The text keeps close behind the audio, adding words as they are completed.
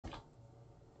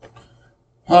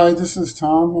Hi, this is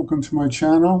Tom. Welcome to my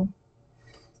channel.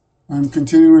 I'm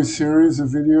continuing a series of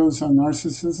videos on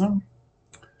narcissism,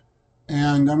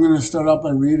 and I'm going to start out by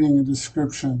reading a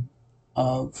description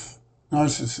of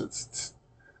narcissists.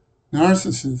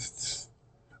 Narcissists,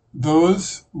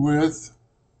 those with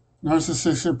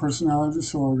narcissistic personality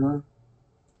disorder,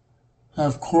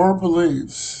 have core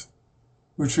beliefs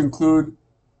which include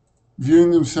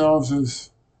viewing themselves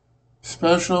as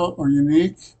special or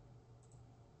unique,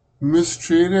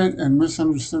 mistreated and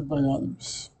misunderstood by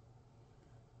others.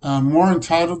 More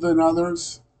entitled than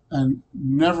others, and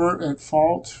never at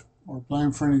fault or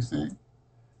blamed for anything.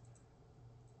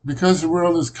 Because the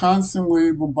world is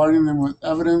constantly bombarding them with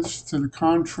evidence to the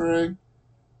contrary,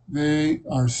 they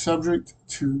are subject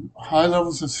to high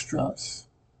levels of stress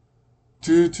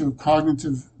due to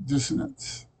cognitive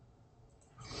dissonance.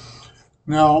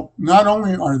 Now, not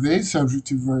only are they subject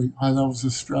to very high levels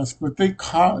of stress, but they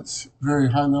cause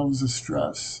very high levels of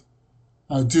stress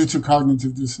due to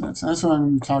cognitive dissonance. That's what I'm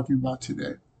going to be talking about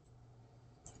today.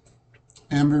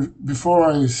 And before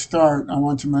I start, I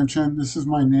want to mention this is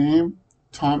my name,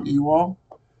 Tom Ewald.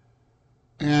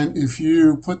 And if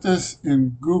you put this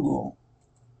in Google,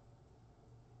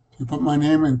 you put my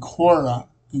name in Quora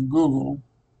in Google,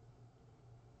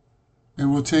 it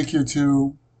will take you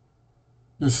to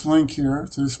this link here.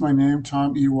 So this is my name,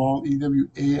 Tom Ewald,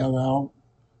 E-W-A-L-L.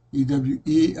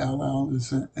 E-W-E-L-L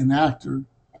is an actor.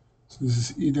 So this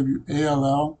is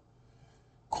E-W-A-L-L.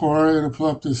 Quora, it'll pull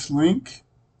up this link.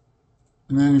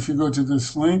 And then if you go to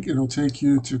this link, it'll take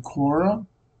you to Quora.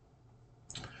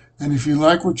 And if you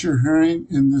like what you're hearing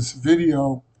in this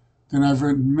video, then I've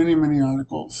written many, many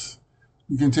articles.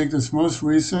 You can take this most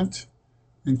recent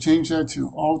and change that to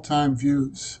all-time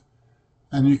views.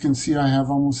 And you can see I have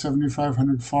almost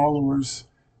 7,500 followers.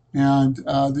 And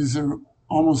these are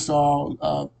almost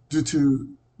all due to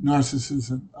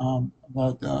narcissism,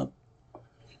 about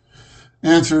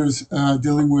answers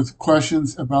dealing with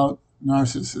questions about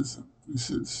narcissism. This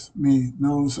is me,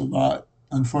 knows a lot,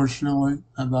 unfortunately,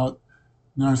 about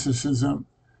narcissism.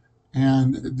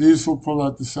 And these will pull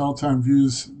out the all-time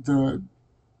views, the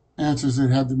answers that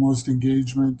had the most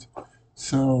engagement.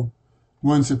 So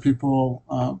ones that people,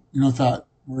 thought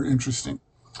were interesting.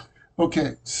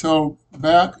 Okay, so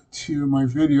back to my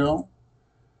video.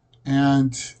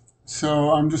 And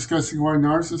so I'm discussing why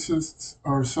narcissists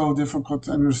are so difficult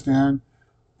to understand,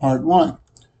 part one.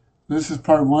 This is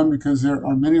part one because there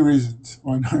are many reasons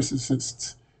why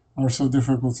narcissists are so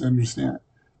difficult to understand.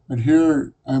 But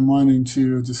here I'm wanting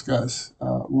to discuss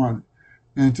one.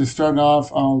 And to start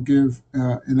off, I'll give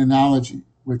an analogy,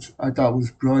 which I thought was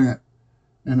brilliant.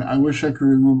 And I wish I could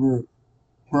remember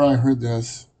where I heard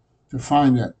this to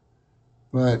find it.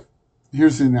 But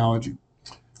here's the analogy.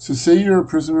 So say you're a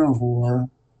prisoner of war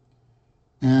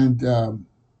and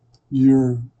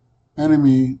your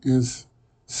enemy is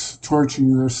torturing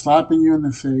you. They're slapping you in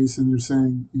the face and they're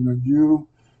saying, you're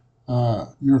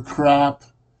crap,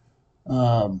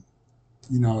 you're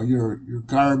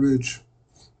garbage,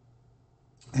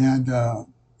 and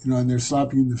and they're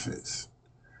slapping you in the face.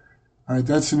 All right,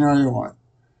 that's scenario one.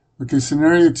 Okay,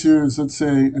 scenario two is, let's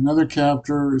say another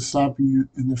captor is slapping you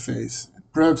in the face.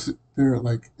 Perhaps they're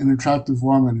like an attractive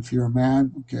woman. If you're a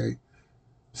man, okay,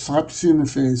 slaps you in the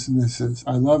face and they says,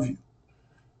 "I love you."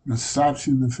 Slaps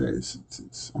you in the face and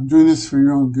says, "I'm doing this for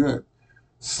your own good."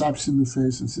 Slaps you in the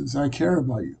face and says, "I care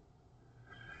about you."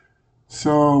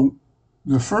 So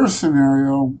the first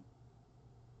scenario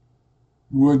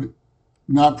would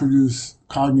not produce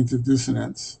cognitive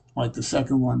dissonance like the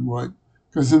second one would.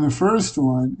 Because in the first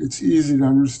one, it's easy to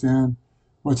understand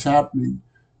what's happening.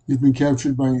 You've been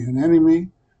captured by an enemy.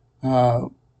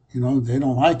 They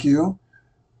don't like you.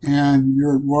 And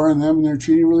you're at war on them and they're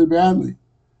treating you really badly.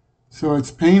 So it's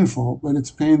painful, but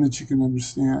it's pain that you can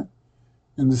understand.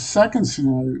 In the second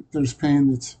scenario, there's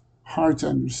pain that's hard to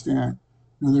understand.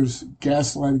 There's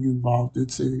gaslighting involved.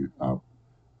 It's a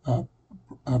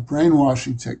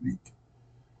brainwashing technique.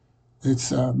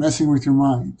 It's messing with your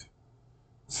mind.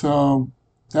 So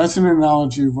that's an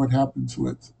analogy of what happens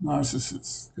with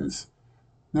narcissists. Because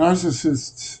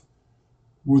narcissists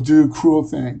will do cruel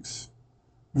things,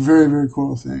 very, very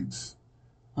cruel things,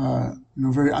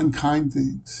 very unkind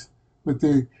things. But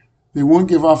they won't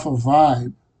give off a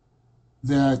vibe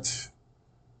that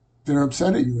they're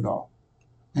upset at you at all.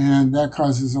 And that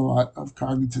causes a lot of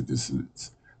cognitive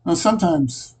dissonance. Now,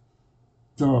 sometimes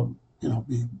they'll,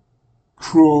 be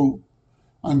cruel,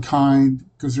 unkind,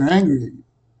 because they're angry at you.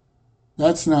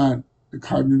 That's not the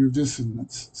cognitive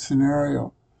dissonance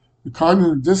scenario. The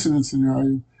cognitive dissonance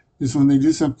scenario is when they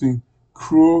do something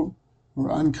cruel or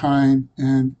unkind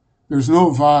and there's no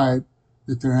vibe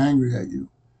that they're angry at you.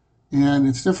 And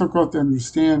it's difficult to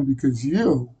understand because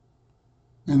you,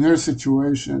 in their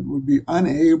situation, would be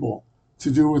unable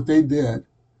to do what they did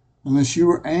unless you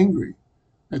were angry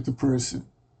at the person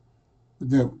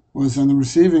that was on the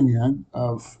receiving end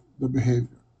of the behavior.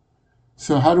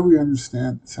 So how do we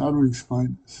understand this? How do we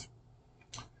explain this?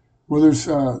 Well, there's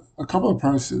a couple of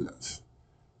parts to this.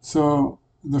 So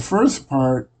the first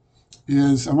part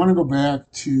is I want to go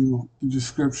back to the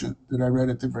description that I read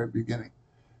at the very beginning,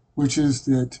 which is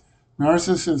that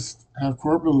narcissists have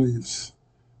core beliefs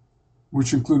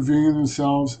which include viewing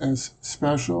themselves as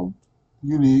special,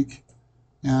 unique,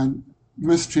 and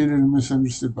mistreated and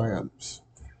misunderstood by others.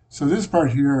 So this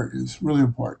part here is really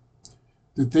important,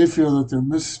 that they feel that they're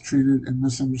mistreated and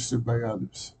misunderstood by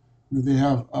others. That they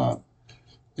have a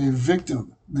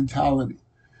victim mentality.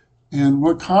 And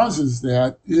what causes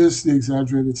that is the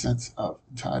exaggerated sense of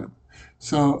entitlement.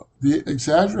 So the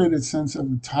exaggerated sense of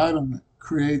entitlement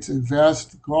creates a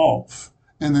vast gulf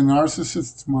in the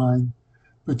narcissist's mind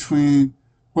between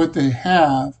what they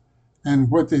have and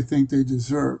what they think they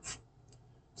deserve.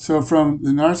 So from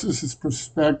the narcissist's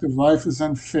perspective, life is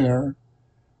unfair,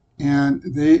 and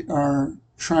they are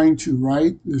trying to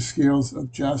right the scales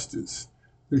of justice.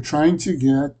 They're trying to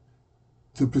get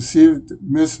the perceived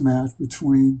mismatch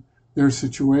between their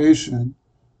situation,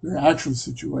 their actual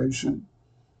situation,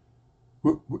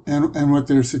 and what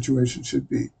their situation should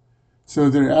be. So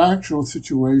their actual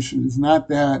situation is not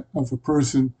that of a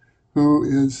person who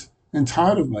is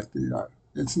entitled like they are.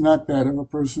 It's not that of a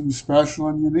person who's special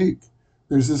and unique.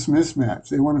 There's this mismatch.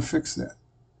 They want to fix that.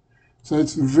 So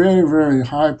it's a very, very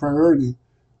high priority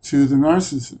to the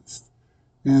narcissist.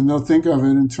 And they'll think of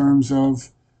it in terms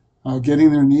of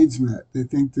getting their needs met. They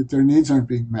think that their needs aren't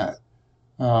being met.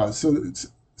 So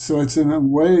it's in a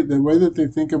way, the way that they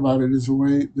think about it is a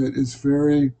way that is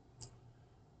very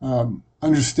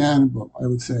understandable, I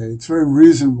would say. It's very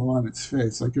reasonable on its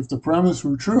face. Like if the premise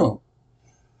were true,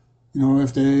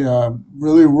 if they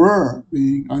really were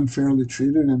being unfairly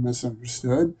treated and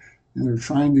misunderstood, and they're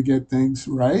trying to get things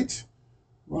right,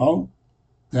 well,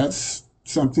 that's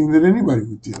something that anybody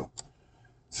would do.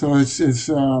 So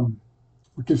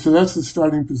okay. So that's the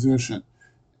starting position,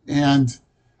 and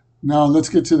now let's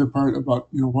get to the part about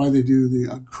why they do the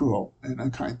uncruel and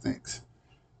unkind things.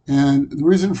 And the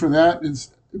reason for that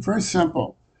is very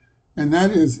simple, and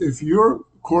that is if your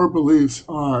core beliefs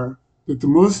are that the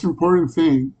most important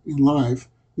thing in life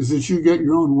is that you get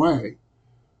your own way,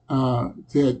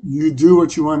 that you do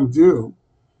what you want to do,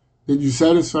 that you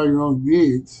satisfy your own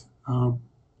needs,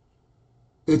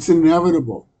 it's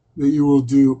inevitable that you will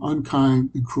do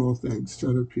unkind and cruel things to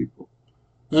other people.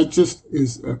 That just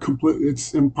is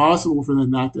it's impossible for that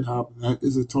not to happen. That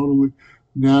is a totally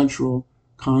natural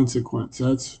consequence.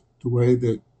 That's the way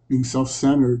that being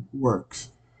self-centered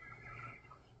works.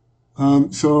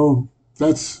 So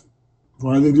that's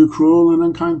why they do cruel and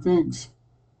unkind things.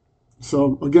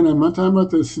 So again, I'm not talking about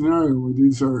the scenario where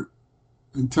these are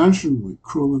intentionally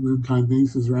cruel and unkind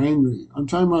things because they're angry. I'm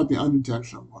talking about the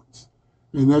unintentional ones.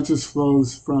 And that just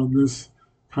flows from this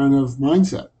kind of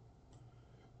mindset.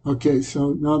 Okay,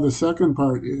 so now the second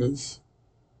part is,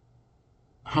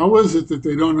 how is it that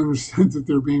they don't understand that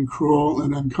they're being cruel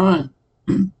and unkind?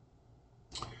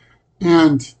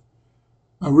 And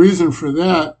a reason for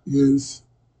that is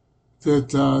that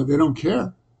they don't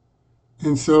care.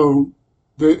 And so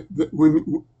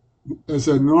as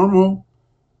a normal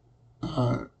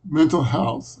mental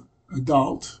health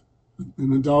adult,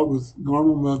 an adult with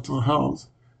normal mental health,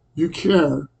 you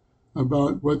care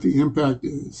about what the impact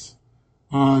is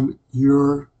on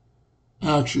your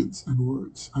actions and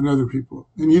words on other people.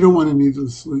 And you don't want to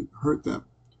needlessly hurt them.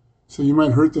 So you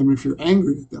might hurt them if you're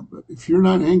angry at them, but if you're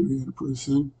not angry at a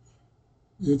person,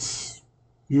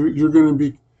 you're going to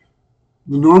be,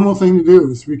 the normal thing to do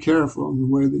is to be careful in the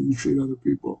way that you treat other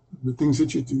people, the things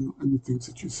that you do and the things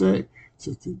that you say,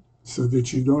 so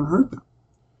that you don't hurt them.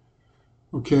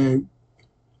 Okay.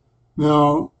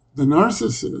 Now, the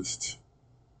narcissist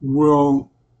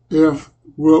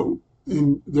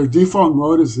in their default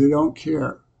mode is they don't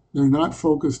care. They're not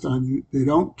focused on you. They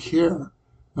don't care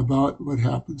about what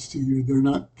happens to you. They're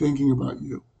not thinking about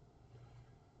you.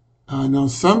 Now,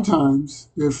 sometimes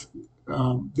if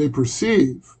they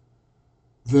perceive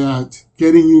that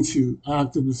getting you to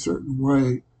act in a certain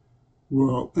way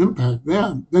will impact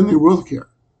them, then they will care.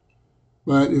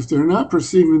 But if they're not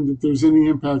perceiving that there's any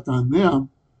impact on them,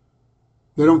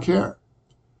 they don't care.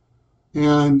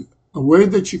 And a way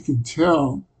that you can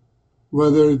tell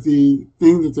whether the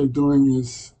thing that they're doing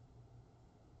is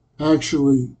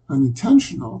actually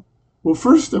unintentional, well,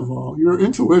 first of all, your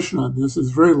intuition on this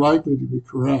is very likely to be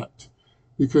correct.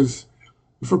 Because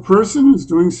if a person is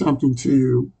doing something to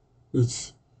you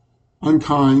that's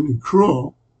unkind and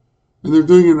cruel, and they're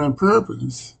doing it on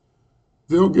purpose,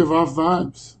 they'll give off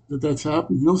vibes that that's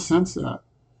happening. You'll sense that.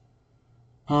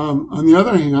 On the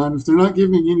other hand, if they're not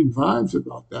giving any vibes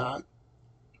about that,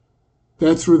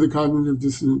 that's where the cognitive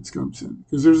dissonance comes in.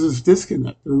 Because there's this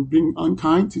disconnect. They're being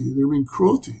unkind to you, they're being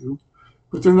cruel to you,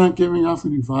 but they're not giving off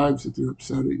any vibes that they're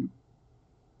upsetting you.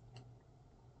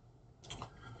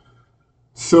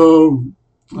 So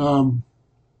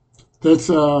that's,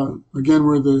 again,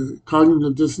 where the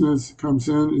cognitive dissonance comes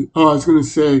in. Oh, I was going to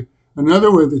say,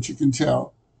 another way that you can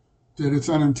tell that it's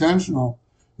unintentional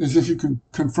is if you can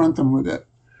confront them with it.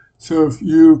 So if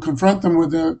you confront them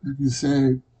with it, if you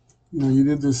say, you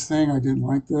did this thing, I didn't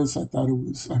like this, I thought it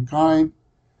was unkind,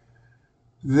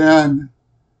 then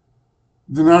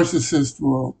the narcissist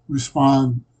will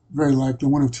respond very likely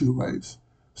one of two ways.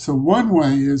 So one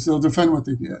way is they'll defend what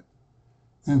they did.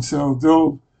 And so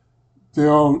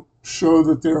they'll show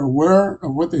that they're aware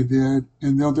of what they did,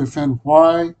 and they'll defend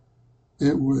why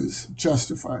it was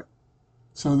justified.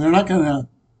 So they're not going to,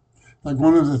 like,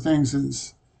 one of the things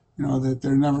is, that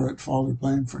they're never at fault or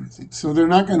blamed for anything. So they're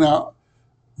not going to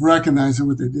recognize that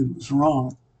what they did was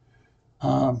wrong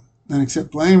and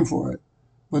accept blame for it,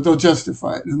 but they'll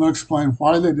justify it, and they'll explain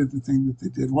why they did the thing that they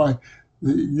did, why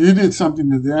you did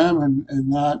something to them,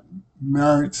 and that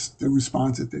merits the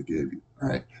response that they gave you. All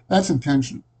right, that's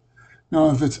intentional.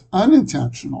 Now, if it's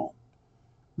unintentional,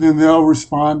 then they'll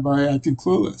respond by acting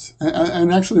clueless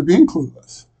and actually being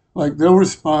clueless. Like, they'll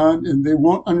respond and they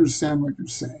won't understand what you're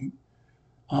saying.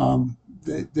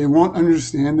 They won't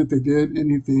understand that they did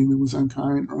anything that was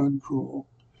unkind or uncruel.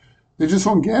 They just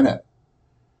won't get it.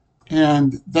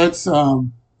 And that's they'll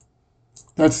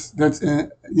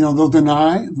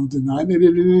deny they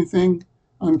did anything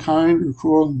unkind or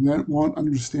cruel, and they won't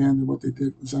understand that what they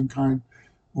did was unkind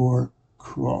or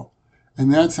cruel.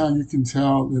 And that's how you can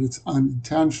tell that it's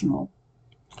unintentional.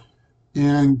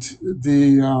 And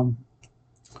the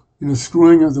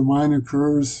screwing of the mind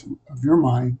occurs, of your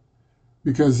mind,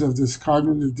 because of this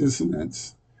cognitive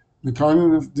dissonance. The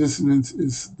cognitive dissonance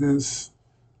is this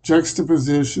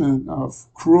juxtaposition of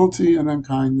cruelty and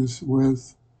unkindness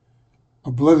with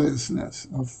obliviousness,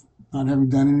 of not having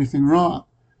done anything wrong,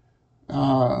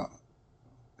 and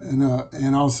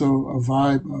also a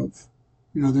vibe of,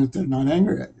 that they're not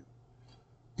angry at you.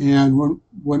 And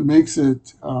what makes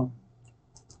it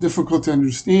difficult to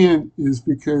understand is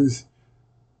because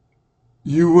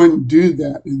you wouldn't do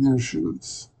that in their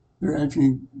shoes. They're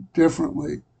acting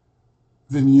differently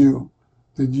than you,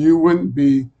 that you wouldn't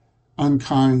be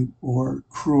unkind or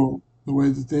cruel the way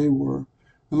that they were,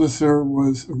 unless there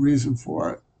was a reason for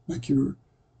it, like you're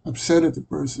upset at the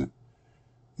person,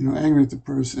 angry at the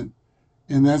person.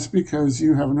 And that's because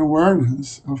you have an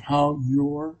awareness of how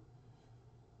your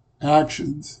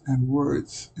actions and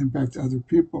words impact other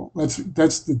people.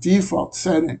 That's the default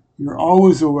setting. You're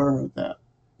always aware of that.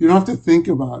 You don't have to think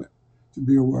about it to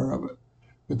be aware of it.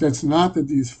 But that's not the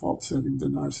default setting of the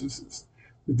narcissist.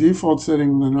 The default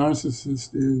setting of the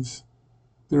narcissist is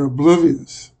they're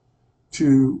oblivious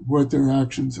to what their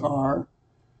actions are,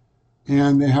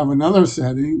 and they have another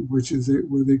setting, which is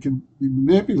where they can be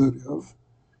manipulative,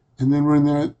 and then when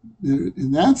they're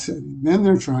in that setting, then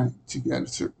they're trying to get a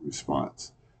certain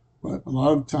response. But a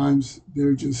lot of times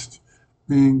they're just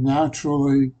being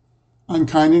naturally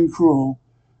unkind and cruel,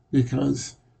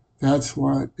 because that's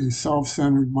what a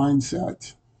self-centered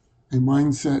mindset, a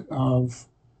mindset of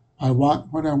I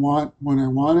want what I want when I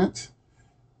want it.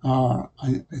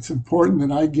 It's important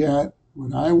that I get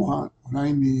what I want, what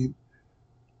I need.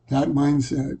 That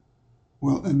mindset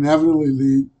will inevitably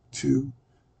lead to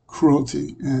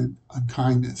cruelty and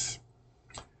unkindness.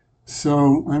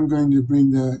 So I'm going to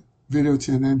bring the video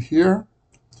to an end here.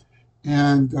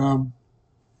 And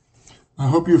I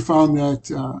hope you found that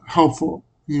helpful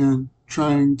in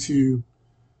trying to,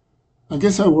 I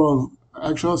guess I'll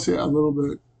say a little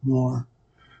bit more.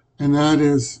 And that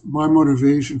is my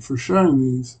motivation for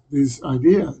sharing these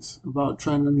ideas about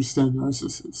trying to understand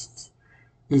narcissists,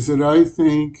 is that I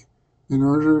think in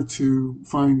order to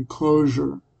find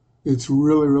closure, it's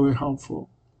really, really helpful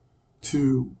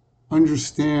to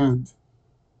understand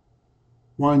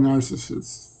why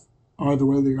narcissists are the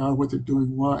way they are, what they're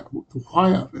doing, the why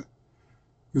of it.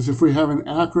 Because if we have an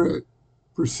accurate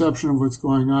perception of what's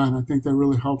going on, I think that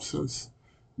really helps us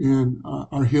in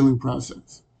our healing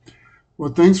process.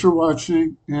 Well, thanks for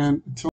watching, and until